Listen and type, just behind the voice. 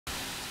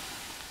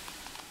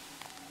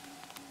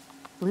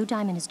Blue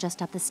Diamond is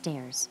just up the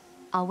stairs.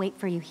 I'll wait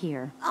for you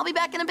here. I'll be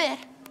back in a bit.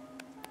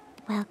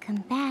 Welcome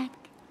back.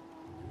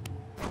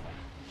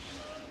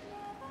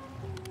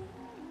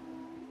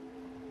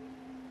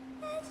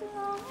 As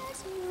long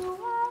as you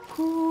are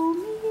for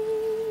me.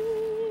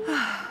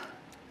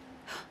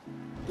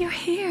 You're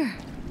here.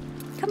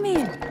 Come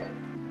in.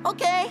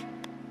 Okay.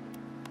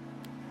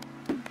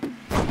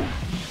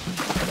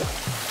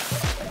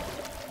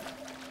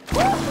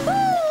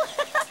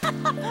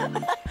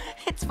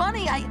 It's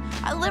funny, I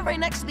live right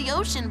next to the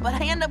ocean, but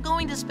I end up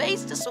going to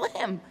space to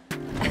swim.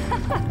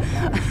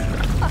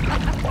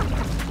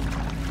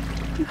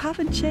 You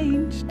haven't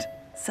changed.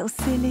 So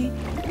silly.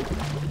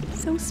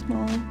 So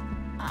small.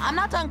 I'm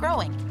not done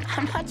growing.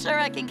 I'm not sure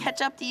I can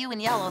catch up to you in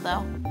yellow,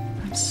 though.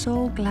 I'm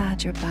so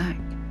glad you're back,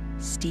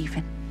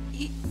 Stephen.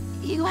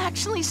 You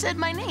actually said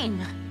my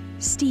name.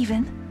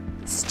 Stephen?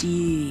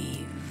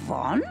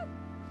 Stephen?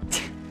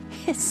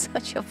 It's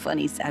such a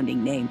funny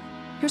sounding name.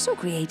 You're so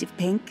creative,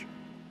 Pink.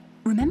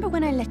 Remember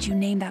when I let you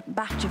name that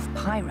batch of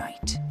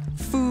pyrite?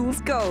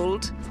 Fool's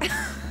gold.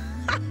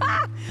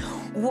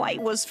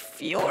 White was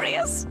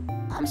furious.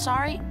 I'm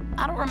sorry,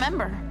 I don't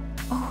remember.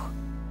 Oh,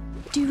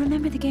 do you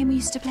remember the game we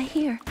used to play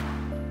here?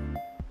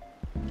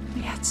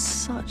 We had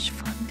such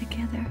fun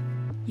together.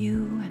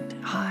 You and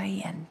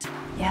I and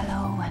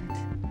yellow and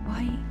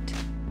white.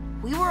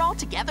 We were all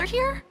together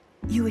here?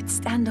 You would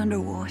stand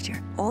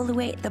underwater, all the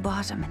way at the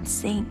bottom, and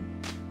sing.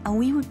 And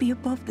we would be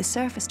above the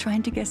surface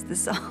trying to guess the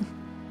song.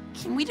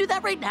 Can we do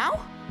that right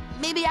now?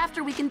 Maybe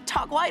after we can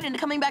talk White into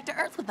coming back to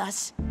Earth with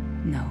us.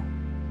 No.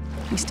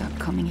 We stopped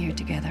coming here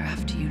together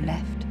after you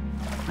left.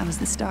 That was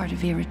the start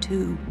of Era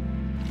 2.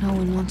 No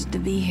one wanted to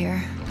be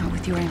here, not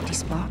with your empty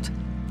spot.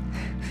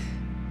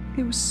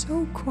 It was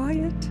so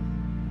quiet.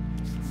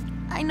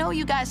 I know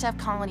you guys have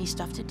colony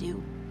stuff to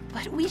do,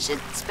 but we should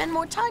spend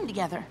more time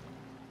together.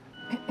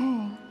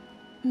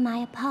 My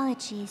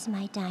apologies,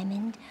 my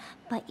diamond,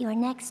 but your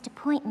next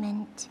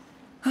appointment...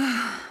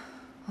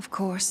 Of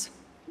course.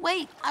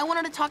 Wait, I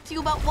wanted to talk to you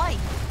about White.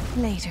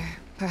 Later,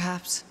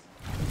 perhaps.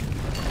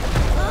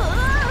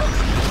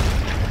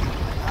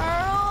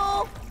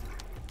 Earl!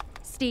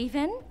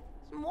 Stephen?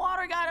 Some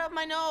water got up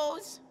my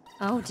nose.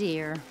 Oh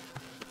dear.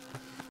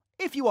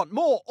 If you want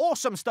more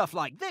awesome stuff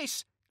like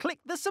this, click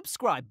the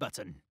subscribe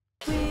button.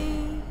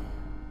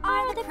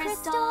 Are the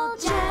crystal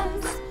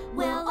gems,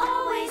 we'll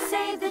always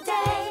save the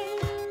day.